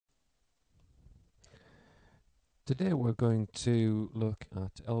Today we're going to look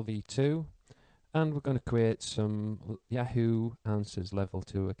at LV2 and we're going to create some Yahoo Answers Level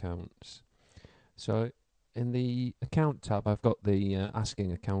 2 accounts. So in the account tab I've got the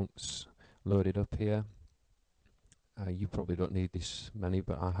asking accounts loaded up here. You probably don't need this many,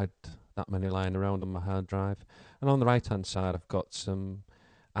 but I had that many lying around on my hard drive. And on the right hand side I've got some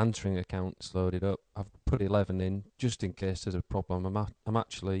answering accounts loaded up. I've put 11 in just in case there's a problem. I'm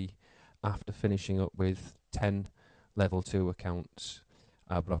actually after finishing up with 10 level 2 accounts,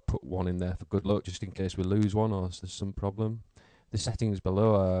 but I've put one in there for good luck just in case we lose one or there's some problem. The settings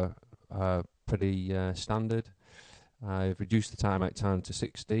below are pretty standard. I've reduced the timeout time to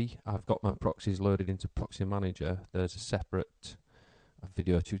 60. I've got my proxies loaded into Proxy Manager. There's a separate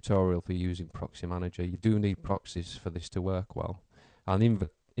video tutorial for using Proxy Manager. You do need proxies for this to work well. And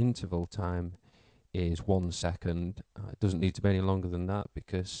interval time is 1 second. It doesn't need to be any longer than that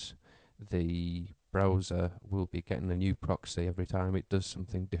because the browser will be getting a new proxy every time it does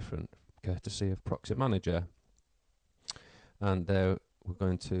something different, courtesy of Proxy Manager. And there we're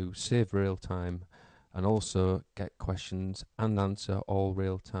going to save real time and also get questions and answer all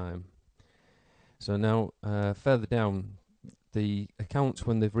real time. So now further down, the accounts,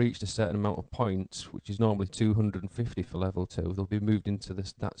 when they've reached a certain amount of points, which is normally 250 for level 2, they'll be moved into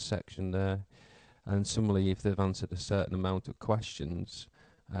that section there. And similarly, if they've answered a certain amount of questions,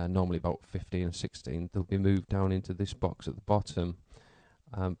 normally about 15 or 16, they'll be moved down into this box at the bottom.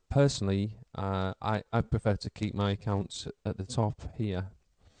 Personally, I prefer to keep my accounts at the top here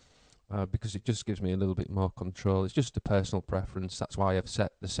because it just gives me a little bit more control. It's just a personal preference. That's why I've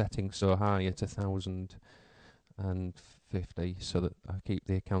set the setting so high at 1050 so that I keep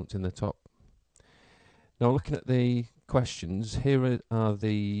the account in the top. Now looking at the questions, here are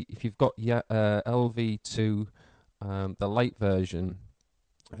the, if you've got LV2, the light version,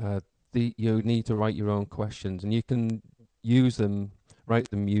 you need to write your own questions, and you can write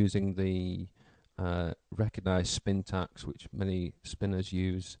them using the recognized spin tags, which many spinners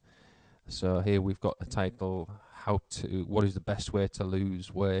use. So here we've got a title, what is the best way to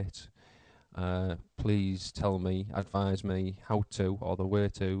lose weight? Please tell me, advise me how to, or the way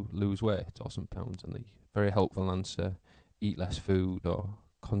to lose weight or some pounds. And the very helpful answer, eat less food or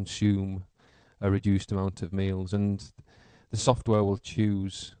consume a reduced amount of meals. And the software will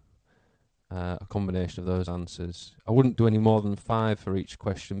choose a combination of those answers. I wouldn't do any more than 5 for each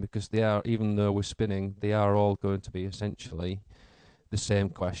question because they are, even though we're spinning, they are all going to be essentially the same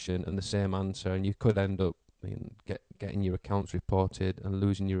question and the same answer, and you could end up getting your accounts reported and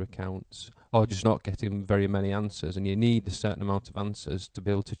losing your accounts, or just not getting very many answers, and you need a certain amount of answers to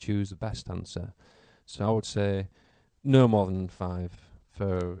be able to choose the best answer. So I would say no more than 5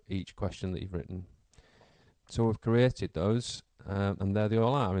 for each question that you've written. So we've created those, and there they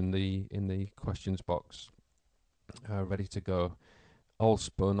all are in the questions box, ready to go, all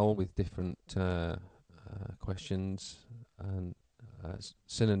spun, all with different questions and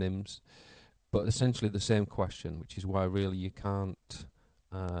synonyms, but essentially the same question, which is why really you can't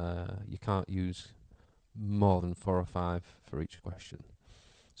use more than 4 or 5 for each question.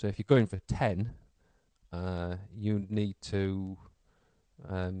 So if you're going for 10, you need to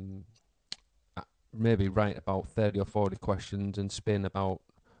maybe write about 30 or 40 questions and spin about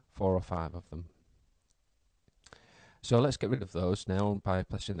 4 or 5 of them. So let's get rid of those now by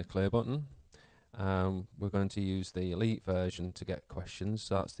pressing the clear button. We're going to use the elite version to get questions,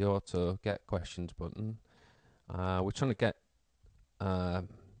 so that's the auto get questions button. We're trying to get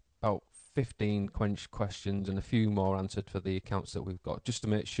about 15 questions and a few more answered for the accounts that we've got, just to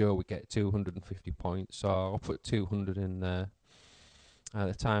make sure we get 250 points. So I'll put 200 in there.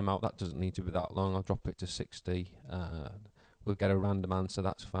 The timeout, that doesn't need to be that long. I'll drop it to 60. We'll get a random answer,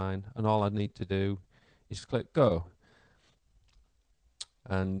 that's fine. And all I need to do is click go.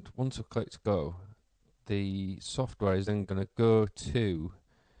 And once I've clicked go, the software is then going to go to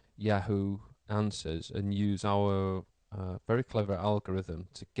Yahoo Answers and use our very clever algorithm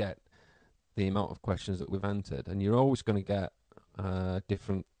to get the amount of questions that we've entered. And you're always going to get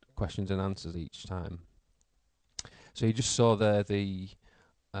different questions and answers each time. So you just saw there the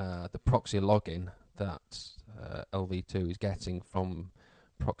proxy login that LV2 is getting from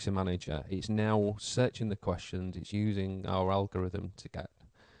Proxy Manager. It's now searching the questions. It's using our algorithm to get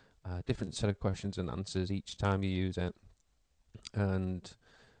a different set of questions and answers each time you use it. And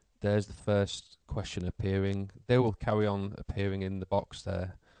there's the first question appearing. They will carry on appearing in the box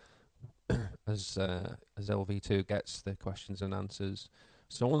there as LV2 gets the questions and answers.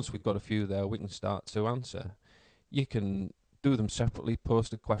 So once we've got a few there, we can start to answer. You can do them separately,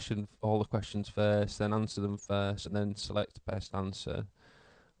 post all the questions first, then answer them first, and then select the best answer.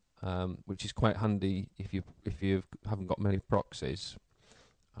 which is quite handy if you haven't got many proxies.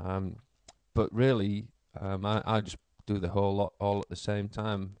 But really, I just do the whole lot all at the same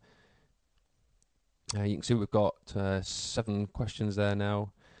time. You can see we've got 7 questions there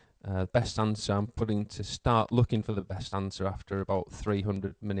now. Best answer, I'm putting to start looking for the best answer after about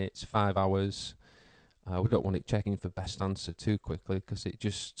 300 minutes, 5 hours. We don't want it checking for best answer too quickly because it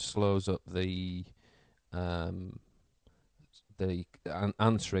just slows up the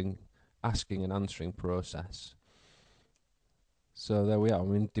asking and answering process. So there we are.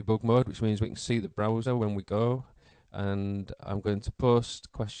 I'm in debug mode, which means we can see the browser when we go. And I'm going to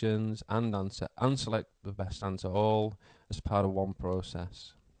post questions and answer and select the best answer all as part of one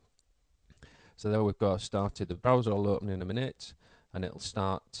process. So there we've got started. The browser will open in a minute and it'll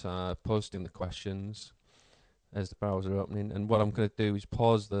start posting the questions as the browser opening. And what I'm going to do is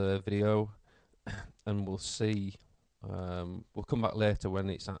pause the video and we'll see. We'll come back later when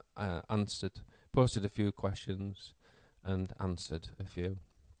it's posted a few questions and answered a few.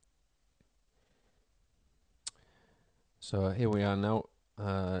 So here we are now.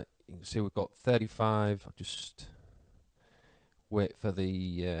 You can see we've got 35. I'll just wait for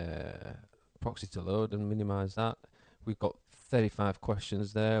the proxy to load and minimize that. We've got 35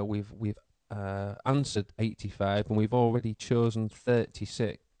 questions there. We've answered 85 and we've already chosen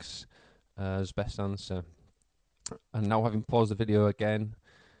 36 as best answer. And now, having paused the video again,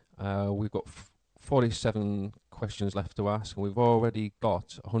 we've got 47 questions left to ask and we've already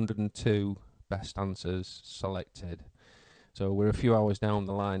got 102 best answers selected. So we're a few hours down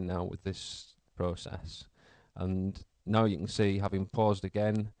the line now with this process, and now you can see, having paused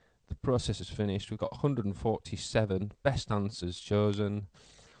again, the process is finished. We've got 147 best answers chosen.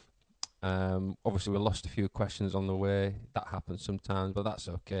 Obviously we lost a few questions on the way. That happens sometimes, but that's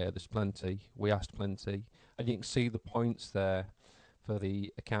okay. There's plenty. We asked plenty, and you can see the points there for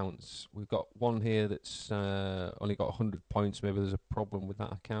the accounts. We've got one here that's only got 100 points. Maybe there's a problem with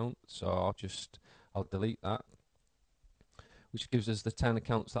that account, so I'll delete that, which gives us the 10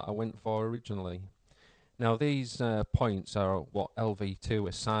 accounts that I went for originally. Now these points are what LV2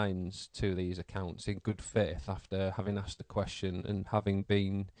 assigns to these accounts in good faith after having asked the question and having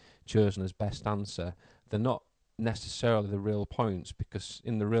been chosen as best answer. They're not necessarily the real points, because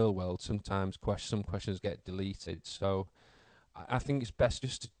in the real world sometimes some questions get deleted. So I think it's best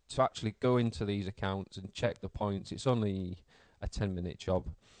just to actually go into these accounts and check the points. It's only a 10-minute job,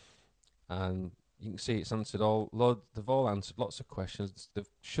 and you can see it's answered they've all answered lots of questions. They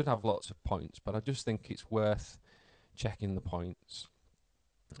should have lots of points, but I just think it's worth checking the points.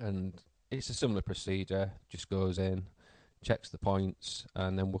 And it's a similar procedure, just goes in, checks the points,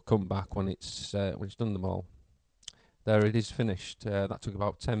 and then we'll come back when it's done them all. There it is, finished. That took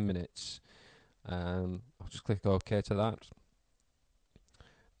about 10 minutes. I'll just click OK to that.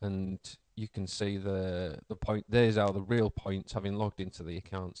 And you can see the point. These are the real points having logged into the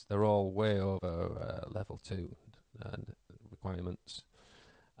accounts. They're all way over level 2 requirements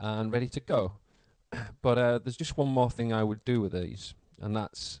and ready to go. But there's just one more thing I would do with these, and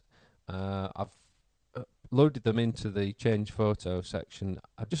that's I've loaded them into the change photo section.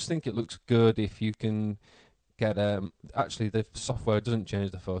 I just think it looks good if you can get actually the software doesn't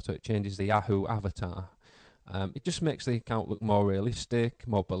change the photo, it changes the Yahoo avatar. It just makes the account look more realistic,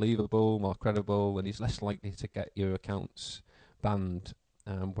 more believable, more credible, and it's less likely to get your accounts banned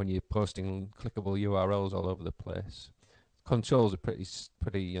when you're posting clickable URLs all over the place. Controls are pretty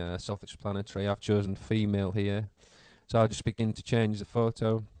self-explanatory. I've chosen female here, so I'll just begin to change the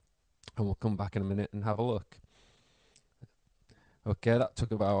photo, and we'll come back in a minute and have a look. Okay, that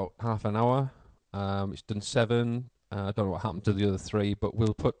took about half an hour. It's done 7. I don't know what happened to the other 3, but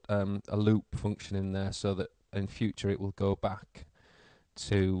we'll put a loop function in there so that in future it will go back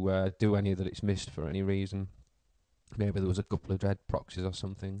to do any that it's missed for any reason. Maybe there was a couple of red proxies or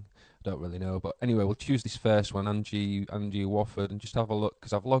something. I don't really know. But anyway, we'll choose this first one, Angie Wofford, and just have a look,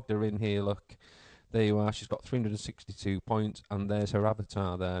 because I've logged her in here. Look, there you are. She's got 362 points, and there's her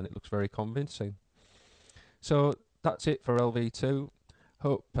avatar there, and it looks very convincing. So that's it for LV2.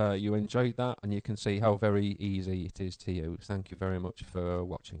 Hope you enjoyed that, and you can see how very easy it is to use. Thank you very much for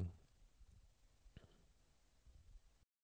watching.